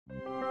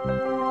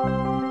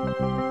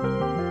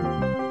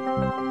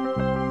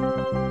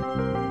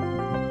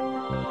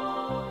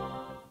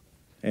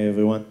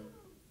everyone.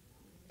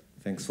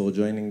 Thanks for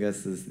joining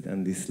us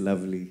on this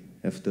lovely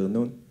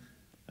afternoon.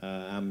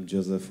 I'm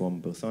Joseph from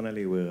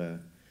Personally. We're a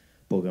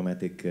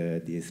programmatic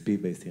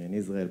DSP based here in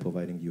Israel,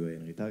 providing UA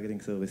and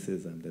retargeting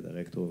services. I'm the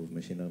director of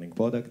machine learning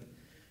product,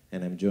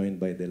 and I'm joined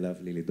by the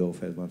lovely Lidor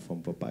Feldman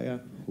from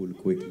Papaya, who will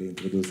quickly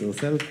introduce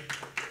herself.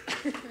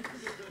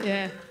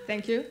 Yeah,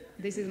 thank you.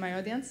 This is my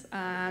audience.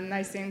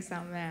 Nice seeing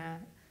some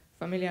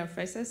familiar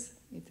faces.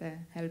 It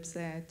helps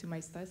to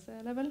my stress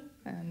level,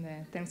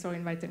 and thanks for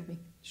inviting me.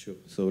 Sure.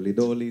 So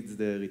Lidor leads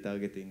the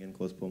retargeting and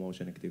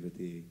cross-promotion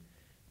activity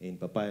in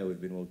Papaya.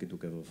 We've been working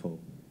together for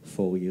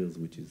 4 years,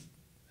 which is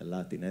a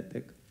lot in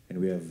EdTech, and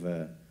we have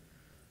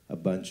a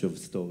bunch of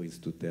stories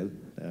to tell.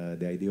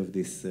 The idea of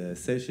this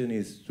session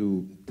is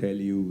to tell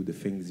you the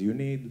things you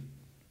need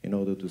in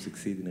order to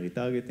succeed in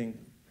retargeting.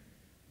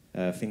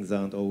 Things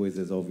aren't always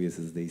as obvious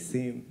as they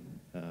seem,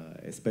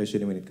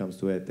 especially when it comes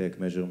to EdTech.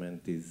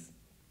 Measurement is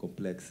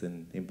complex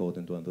and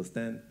important to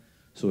understand,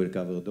 so we'll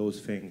cover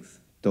those things,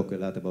 talk a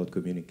lot about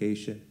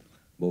communication,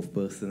 both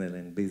personal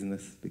and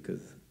business,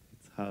 because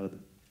it's hard,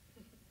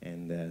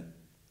 and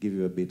give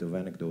you a bit of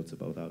anecdotes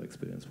about our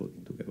experience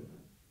working together.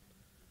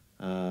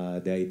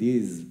 The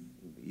idea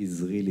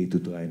is really to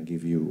try and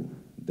give you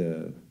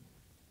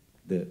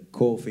the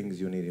core things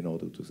you need in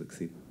order to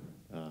succeed.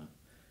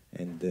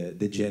 And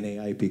the Gen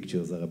AI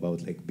pictures are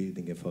about like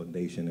building a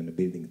foundation and a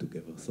building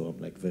together. So I'm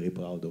like very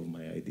proud of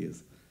my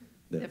ideas.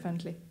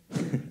 Definitely.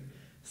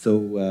 So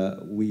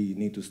we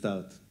need to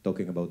start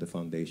talking about the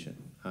foundation.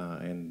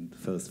 And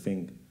first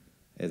thing,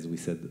 as we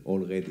said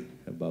already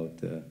about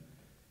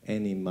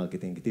any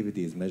marketing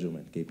activity is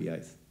measurement,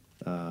 KPIs.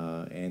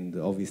 And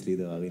obviously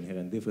there are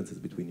inherent differences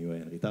between UA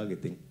and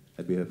retargeting.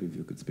 I'd be happy if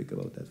you could speak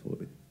about that for a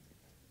bit.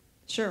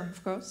 Sure,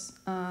 of course.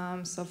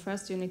 So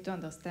first you need to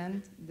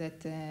understand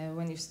that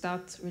when you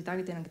start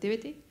retargeting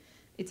activity,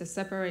 it's a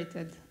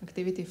separated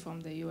activity from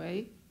the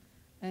UA,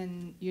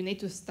 and you need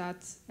to start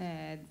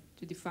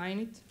to define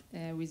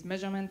it with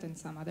measurement and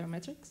some other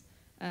metrics,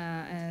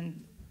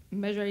 and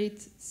measure it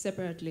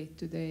separately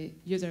to the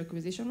user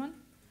acquisition one.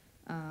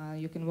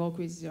 You can work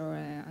with your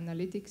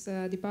analytics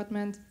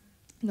department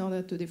in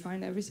order to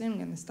define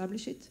everything and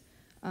establish it.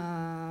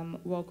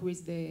 Work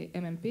with the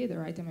MMP, the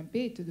right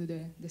MMP, to do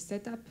the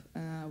setup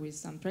with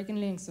some tracking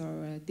links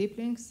or deep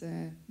links.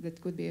 That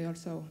could be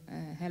also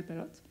help a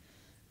lot.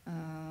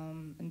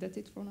 And that's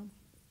it for now.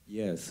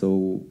 Yeah,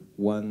 so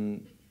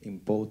one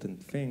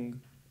important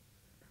thing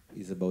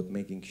is about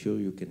making sure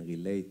you can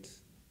relate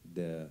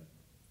the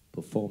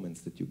performance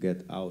that you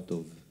get out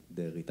of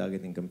the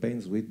retargeting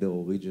campaigns with the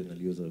original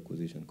user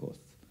acquisition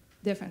costs.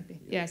 Definitely,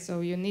 yeah. So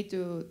you need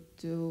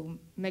to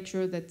make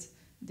sure that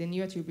the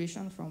new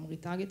attribution from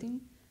retargeting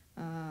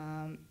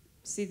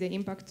see the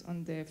impact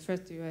on the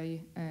first UA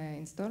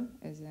install,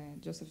 as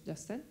Joseph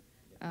just said,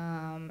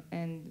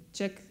 and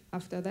check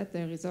after that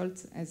the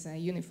results as a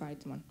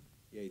unified one.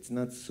 Yeah, it's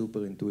not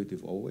super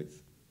intuitive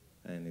always,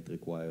 and it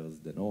requires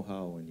the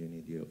know-how, and you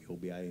need your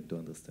BI to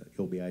understand,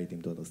 your BI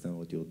team to understand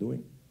what you're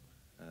doing,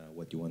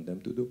 what you want them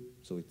to do.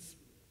 So it's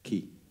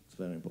key. It's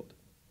very important.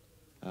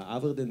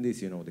 Other than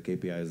this, you know, the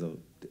KPIs are,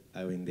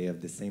 I mean, they have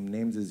the same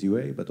names as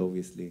UA, but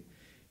obviously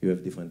you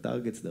have different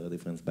targets. There are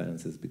different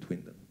balances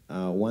between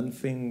them. One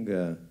thing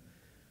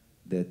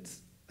that,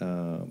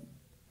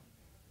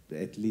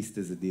 at least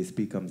as a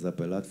DSP, comes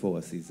up a lot for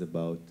us is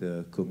about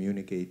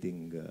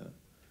communicating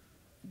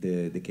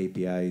the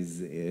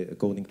KPIs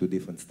according to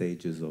different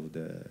stages of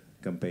the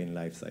campaign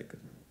lifecycle.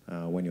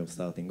 When you're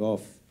starting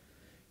off,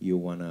 you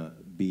want to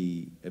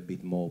be a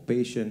bit more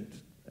patient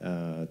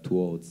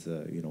towards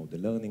you know, the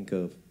learning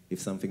curve. If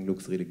something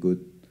looks really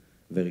good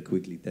very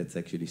quickly, that's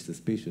actually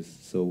suspicious.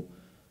 So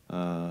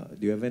do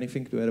you have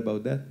anything to add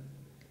about that?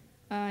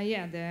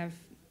 Yeah, the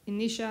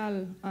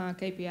initial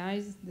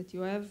KPIs that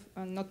you have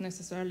are not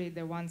necessarily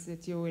the ones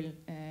that you will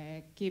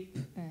keep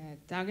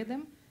target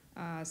them.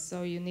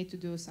 So you need to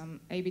do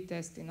some A/B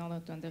test in order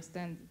to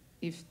understand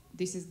if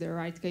this is the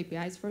right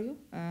KPIs for you.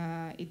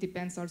 It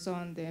depends also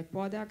on the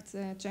product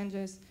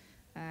changes,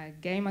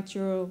 game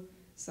mature,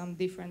 some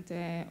different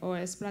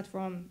OS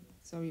platform.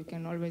 So you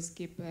can always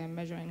keep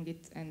measuring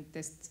it and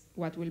test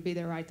what will be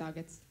the right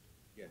targets.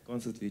 Yeah,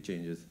 constantly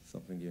changes,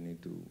 something you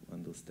need to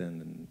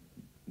understand and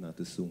not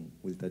assume.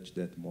 We'll touch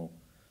that more.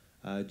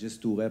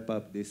 Just to wrap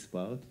up this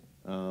part,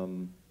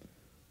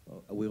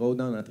 we wrote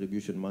down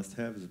attribution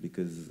must-haves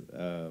because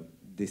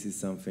this is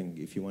something,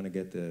 if you want to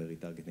get the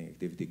retargeting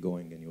activity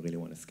going and you really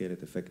want to scale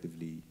it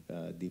effectively,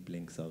 deep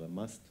links are a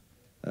must,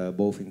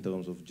 both in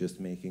terms of just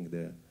making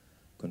the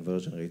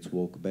conversion rates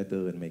work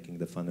better and making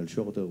the funnel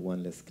shorter.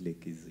 One less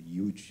click is a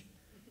huge,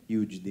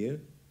 huge deal.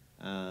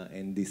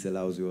 And this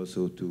allows you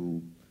also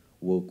to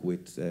work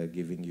with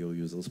giving your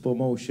users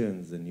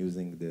promotions and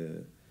using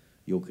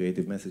your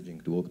creative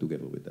messaging to work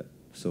together with that.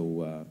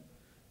 So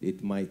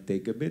it might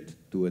take a bit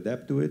to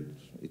adapt to it.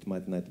 It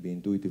might not be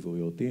intuitive for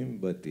your team,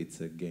 but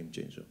it's a game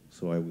changer.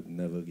 So I would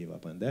never give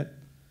up on that.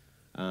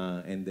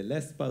 And the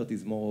last part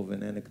is more of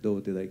an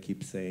anecdote that I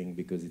keep saying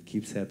because it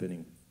keeps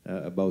happening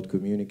about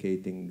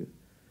communicating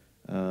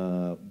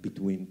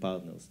between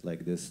partners.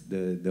 Like this,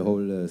 the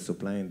whole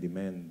supply and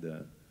demand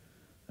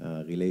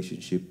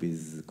relationship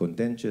is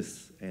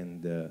contentious,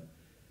 and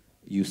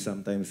you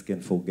sometimes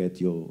can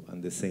forget you're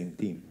on the same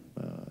team.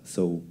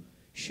 So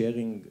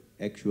sharing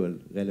actual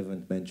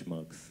relevant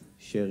benchmarks,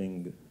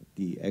 sharing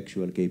the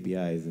actual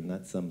KPIs and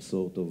not some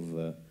sort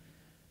of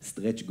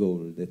stretch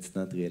goal that's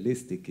not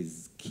realistic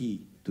is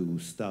key to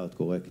start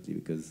correctly,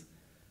 because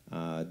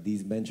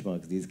these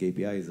benchmarks, these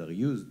KPIs are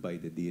used by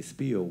the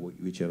DSP or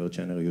whichever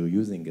channel you're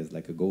using as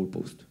like a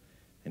goalpost.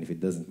 And if it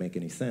doesn't make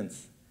any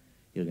sense,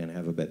 you're going to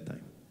have a bad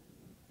time.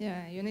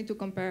 Yeah, you need to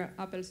compare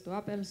apples to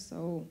apples.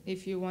 So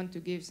if you want to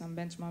give some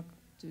benchmark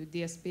to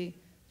DSP,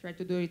 try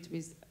to do it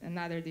with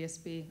another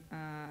DSP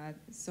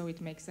so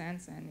it makes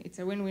sense. And it's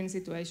a win-win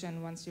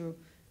situation once you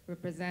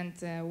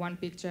represent one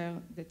picture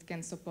that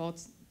can support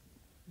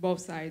both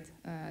sides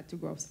to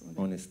grow through.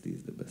 Honesty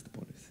is the best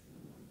policy.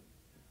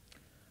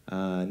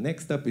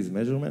 Next up is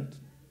measurement,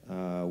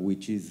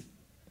 which is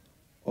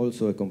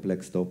also a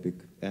complex topic.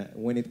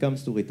 When it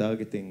comes to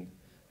retargeting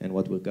and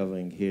what we're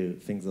covering here,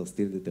 things are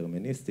still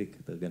deterministic.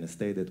 They're going to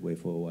stay that way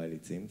for a while,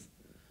 it seems.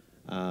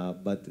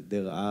 But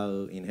there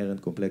are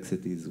inherent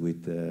complexities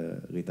with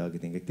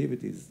retargeting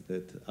activities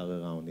that are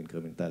around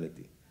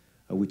incrementality,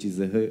 which is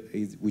a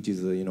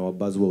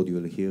buzzword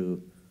you'll hear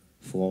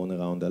thrown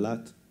around a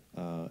lot.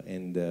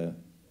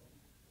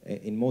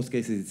 In most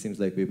cases, it seems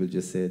like people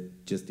just say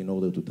it just in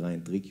order to try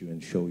and trick you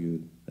and show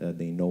you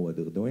they know what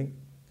they're doing.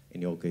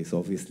 In your case,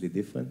 obviously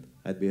different.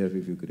 I'd be happy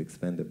if you could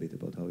expand a bit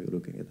about how you're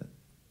looking at that.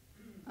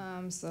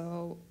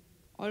 So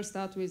I'll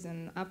start with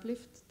an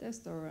uplift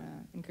test or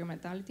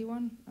incrementality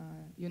one,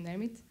 you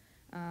name it.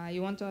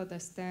 You want to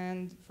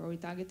understand for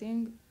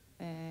retargeting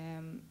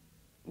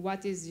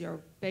what is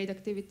your paid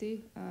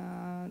activity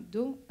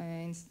do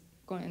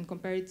and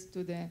compare it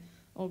to the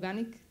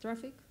organic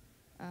traffic.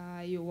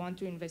 You want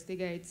to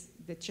investigate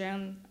the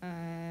churn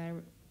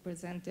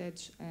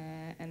percentage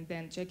and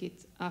then check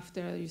it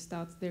after you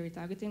start the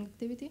retargeting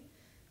activity.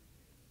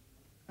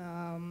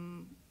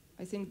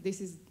 I think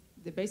this is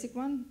the basic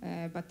one,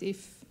 but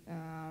if,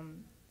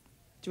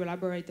 to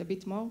elaborate a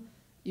bit more,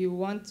 you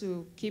want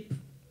to keep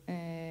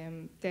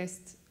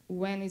test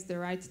when is the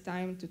right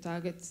time to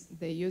target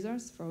the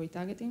users for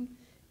retargeting.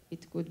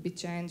 It could be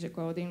changed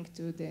according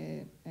to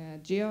the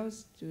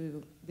geos,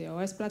 to the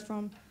OS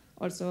platform.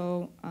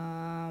 Also,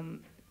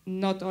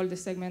 not all the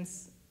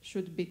segments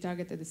should be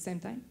targeted at the same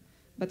time.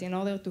 But in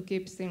order to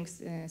keep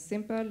things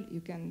simple,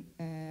 you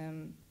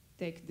can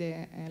take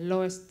the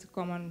lowest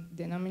common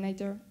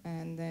denominator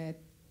and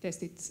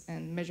test it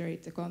and measure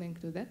it according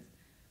to that.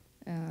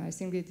 I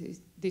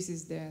think this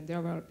is the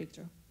overall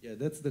picture. Yeah,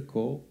 that's the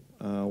core.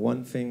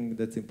 One thing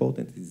that's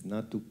important is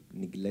not to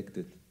neglect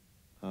it,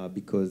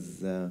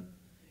 because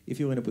if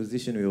you're in a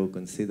position where you're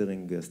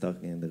considering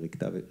starting the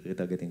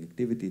retargeting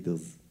activity,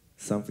 there's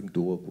something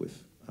to work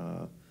with,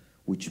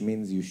 which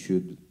means you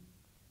should,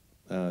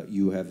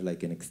 you have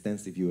like an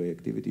extensive UA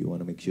activity. You want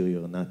to make sure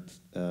you're not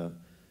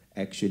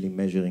actually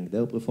measuring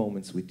their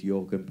performance with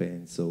your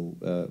campaign. So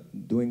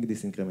doing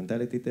this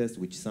incrementality test,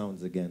 which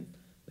sounds, again,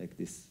 like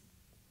this.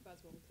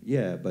 Buzzword.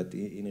 Yeah, but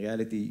in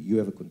reality, you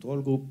have a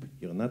control group.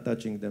 You're not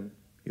touching them.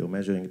 You're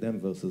measuring them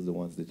versus the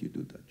ones that you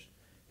do touch.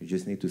 You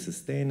just need to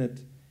sustain it.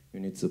 You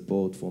need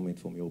support from it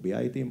from your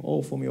BI team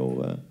or from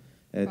your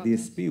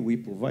DSP. We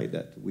provide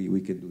that.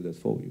 We can do that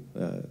for you.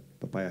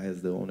 Papaya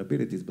has their own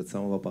abilities, but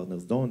some of our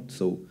partners don't.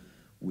 So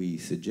we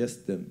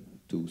suggest them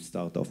to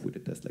start off with a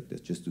test like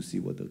this, just to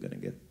see what they're going to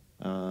get.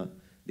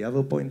 The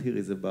other point here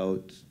is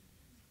about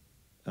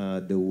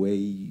the way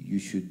you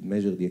should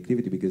measure the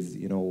activity, because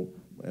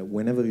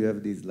whenever you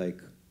have these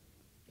like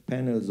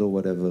panels or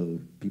whatever,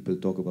 people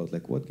talk about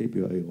like what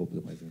KPI are you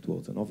optimizing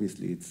towards, and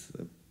obviously it's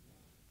a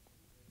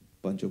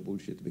bunch of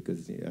bullshit,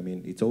 because I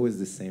mean it's always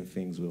the same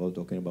things. We're all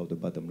talking about the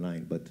bottom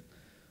line, but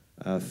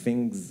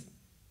things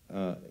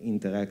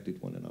interact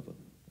with one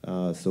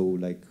another. So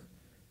like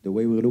the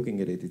way we're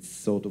looking at it, it's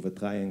sort of a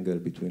triangle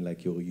between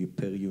like your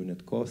per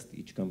unit cost.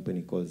 Each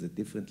company calls it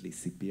differently: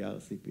 CPR,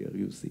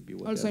 CPRU, CP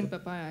whatever. Also in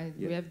Papaya,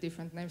 we have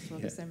different names for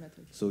the same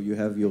metric. So you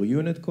have your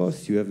unit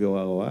cost, you have your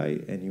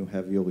ROI, and you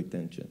have your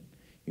retention.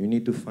 You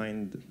need to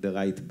find the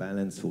right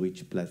balance for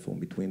each platform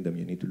between them.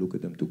 You need to look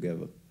at them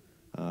together.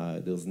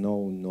 There's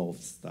no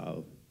North Star.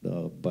 There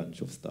are a bunch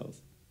of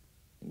stars.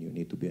 And you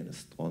need to be an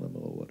astronomer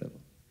or whatever.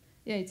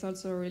 Yeah, it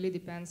also really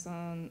depends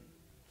on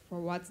for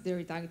what the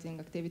retargeting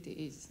activity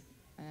is.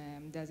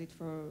 Does it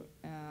for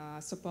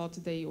support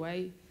the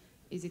UA?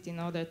 Is it in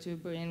order to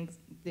bring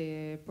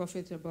the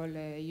profitable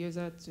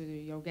user to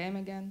your game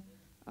again?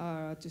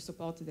 Or to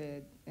support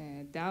the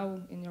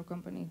DAO in your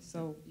company?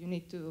 So you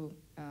need to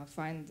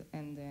find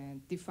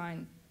and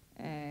define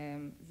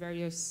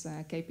various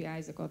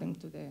KPIs according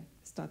to the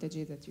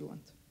strategy that you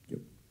want. Yep.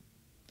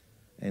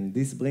 And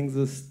this brings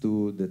us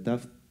to the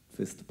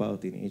toughest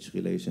part in each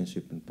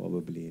relationship and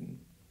probably in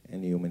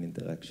any human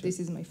interaction. This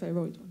is my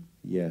favorite one.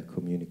 Yeah,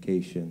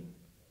 communication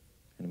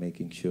and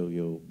making sure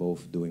you're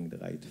both doing the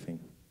right thing.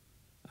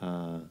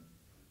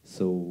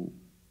 So,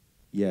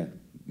 yeah,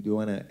 do you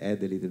want to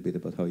add a little bit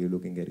about how you're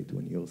looking at it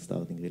when you're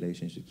starting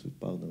relationships with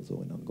partners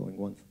or in ongoing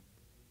ones?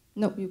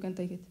 No, you can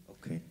take it.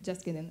 Okay.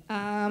 Just kidding.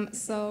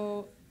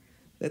 So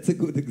that's a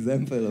good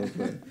example of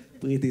a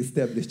pretty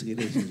established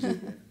relationship.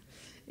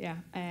 Yeah.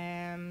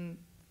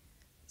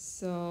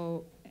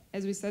 So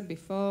as we said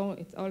before,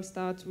 it all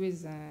starts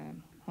with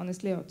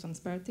honestly or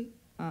transparency.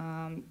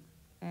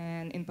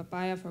 And in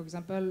Papaya, for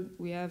example,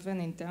 we have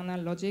an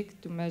internal logic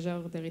to measure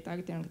the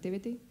retargeting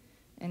activity,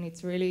 and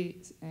it's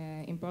really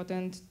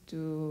important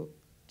to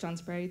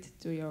transparent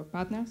to your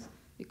partners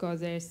because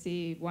they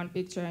see one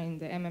picture in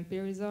the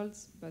MMP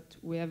results, but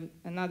we have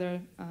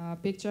another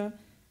picture,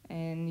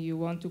 and you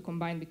want to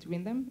combine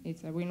between them.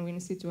 It's a win-win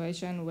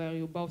situation where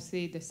you both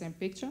see the same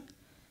picture.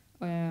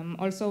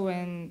 Also,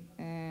 when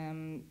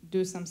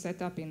do some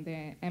setup in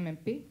the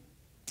MMP,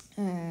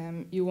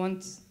 you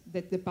want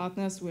that the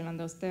partners will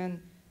understand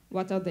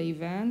what are the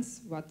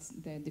events, what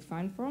they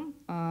define from,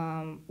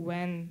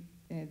 when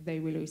they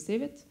will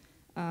receive it,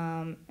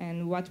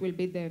 and what will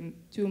be the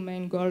two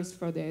main goals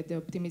for the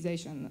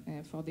optimization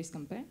for this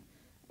campaign.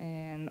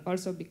 And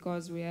also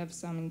because we have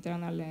some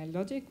internal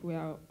logic, we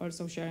are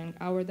also sharing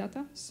our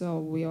data, so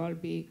we all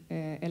be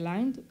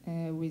aligned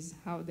with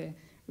how the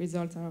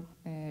results are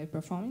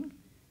performing.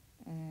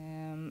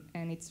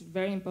 And it's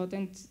very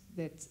important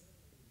that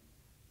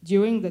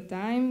during the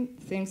time,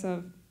 things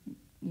are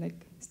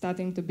like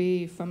starting to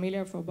be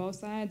familiar for both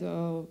sides,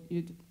 or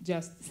you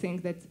just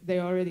think that they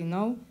already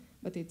know,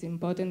 but it's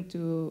important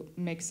to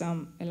make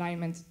some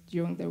alignment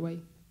during the way.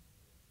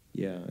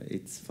 Yeah,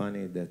 it's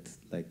funny that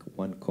like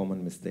one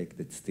common mistake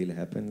that still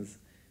happens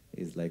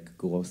is like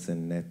gross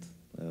and net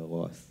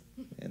ROAS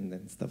and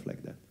then stuff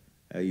like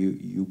that.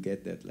 You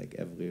get that like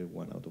every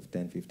 1 out of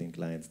 10, 15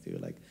 clients, you're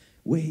like,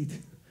 wait.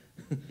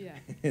 Yeah.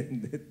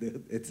 And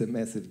it's a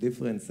massive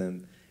difference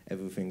and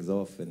everything's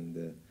off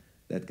and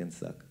that can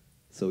suck.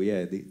 So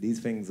yeah, these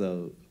things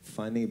are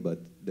funny, but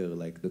they're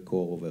like the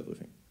core of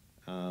everything.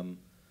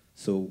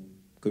 So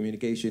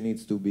communication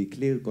needs to be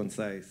clear,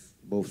 concise.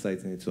 Both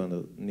sides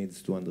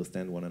needs to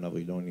understand one another.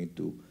 You don't need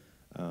to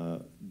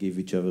give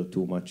each other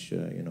too much,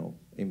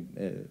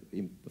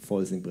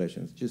 false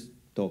impressions. Just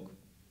talk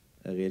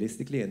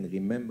realistically and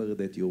remember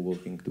that you're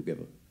working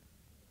together.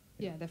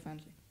 Yeah,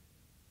 definitely.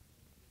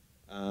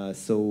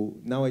 So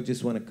now I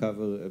just want to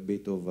cover a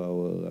bit of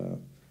our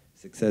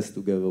success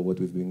together, what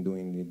we've been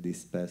doing in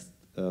these past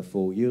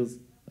 4 years,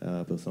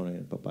 personally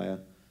at Papaya.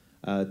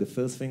 The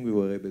first thing we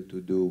were able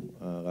to do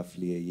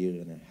roughly 1.5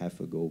 years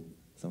ago,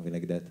 something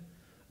like that,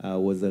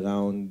 was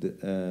around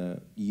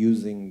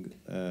using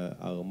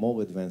our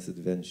more advanced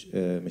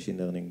machine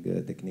learning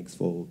techniques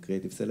for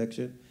creative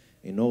selection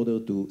in order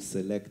to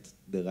select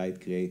the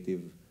right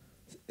creative,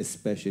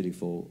 especially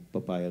for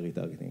Papaya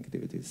retargeting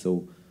activities.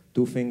 So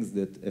 2 things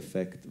that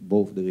affect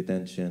both the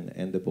retention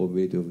and the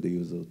probability of the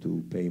user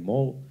to pay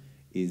more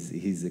is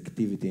his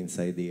activity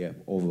inside the app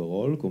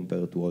overall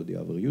compared to all the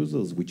other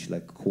users, which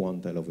like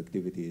quantile of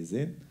activity is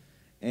in,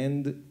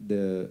 and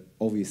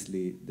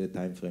obviously the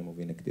time frame of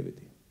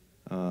inactivity.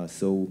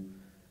 So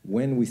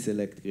when we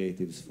select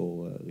creatives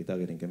for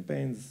retargeting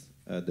campaigns,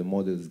 the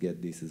models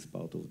get this as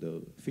part of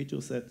the feature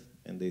set,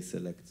 and they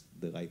select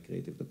the right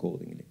creative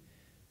accordingly.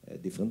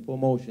 Different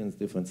promotions,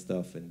 different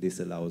stuff, and this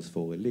allows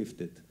for a lift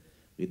that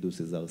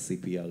reduces our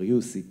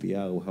CPRU,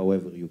 CPR,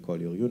 however you call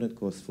your unit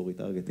cost for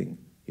retargeting,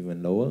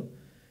 even lower.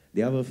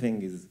 The other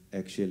thing is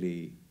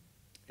actually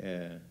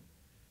a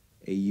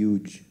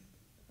huge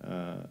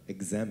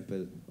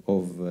example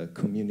of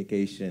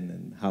communication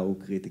and how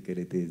critical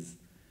it is.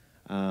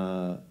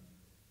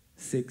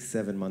 6,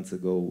 7 months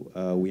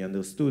ago, we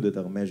understood that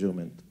our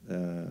measurement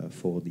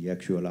for the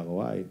actual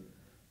ROI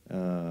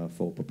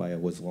for Papaya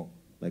was wrong.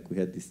 Like we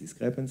had this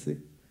discrepancy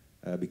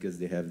because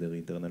they have their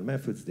internal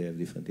methods, they have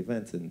different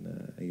events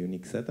and a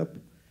unique setup.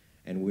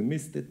 And we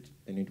missed it,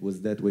 and it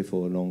was that way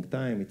for a long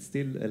time. It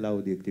still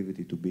allowed the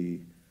activity to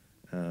be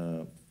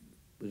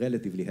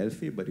relatively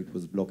healthy, but it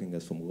was blocking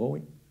us from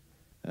growing.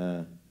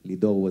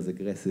 Lidor was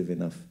aggressive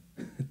enough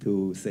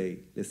to say,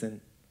 listen,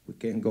 we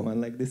can't go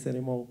on like this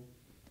anymore.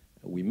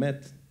 We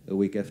met a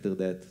week after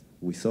that,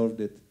 we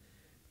solved it.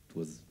 It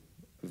was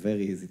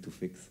very easy to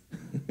fix,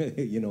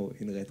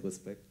 in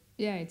retrospect.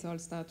 Yeah, it all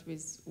starts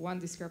with one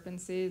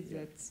discrepancy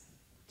that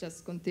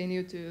just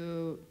continue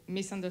to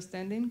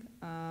misunderstanding.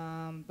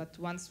 But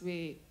once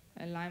we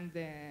align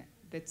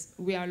that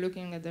we are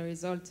looking at the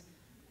result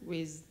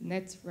with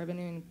net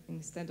revenue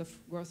instead of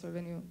gross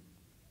revenue,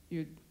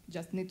 you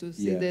just need to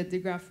see the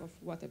graph of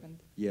what happened.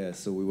 Yeah,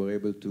 so we were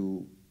able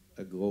to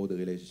grow the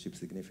relationship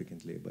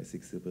significantly by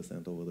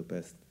 60% over the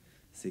past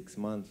 6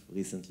 months.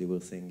 Recently, we're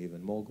seeing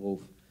even more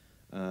growth.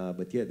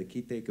 But yeah, the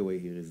key takeaway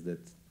here is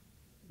that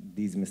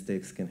these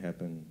mistakes can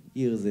happen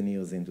years and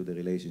years into the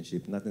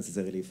relationship, not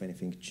necessarily if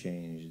anything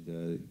changed.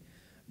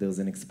 There's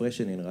an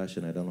expression in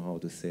Russian, I don't know how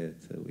to say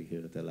it, we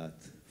hear it a lot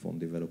from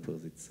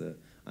developers, it's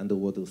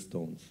underwater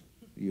stones.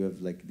 You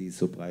have like these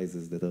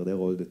surprises that are there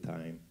all the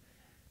time,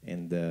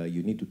 and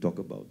you need to talk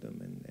about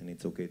them, and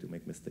it's okay to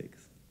make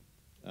mistakes.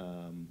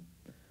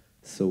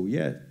 So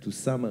yeah, to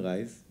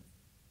summarize,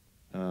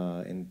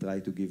 and try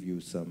to give you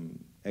some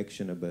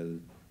actionable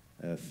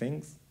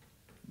things.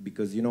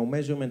 Because, you know,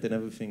 measurement and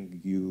everything,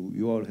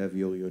 you all have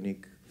your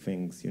unique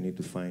things. You need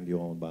to find your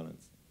own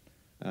balance.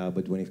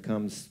 But when it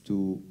comes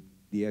to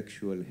the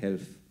actual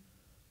health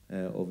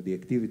of the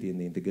activity and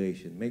the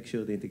integration, make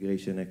sure the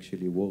integration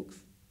actually works.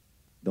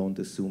 Don't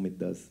assume it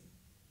does.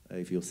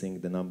 If you're seeing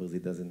the numbers,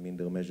 it doesn't mean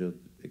they're measured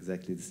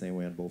exactly the same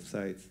way on both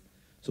sides.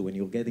 So when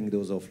you're getting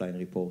those offline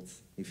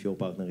reports, if your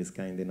partner is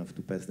kind enough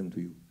to pass them to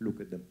you, look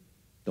at them.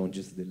 Don't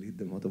just delete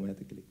them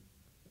automatically,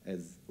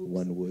 as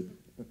one would.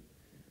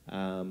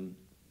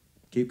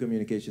 Keep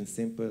communication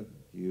simple.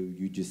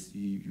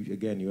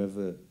 Again, you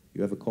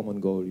have a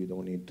common goal. You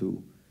don't need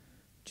to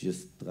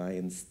just try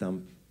and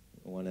stump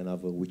one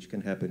another, which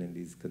can happen in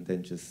these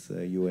contentious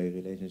UA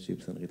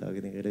relationships and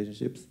retargeting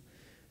relationships.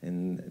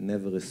 And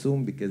never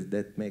assume, because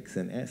that makes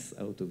an ass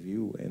out of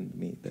you and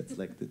me. That's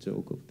like the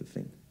joke of the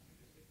thing.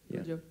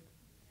 Yeah. Good joke.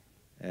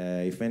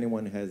 If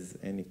anyone has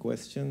any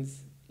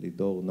questions,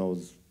 Lidor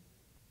knows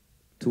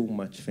too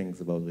much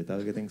things about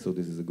retargeting, so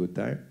this is a good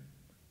time.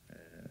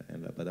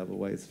 But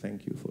otherwise,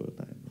 thank you for your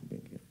time and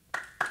being here.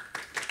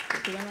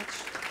 Thank you very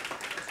much.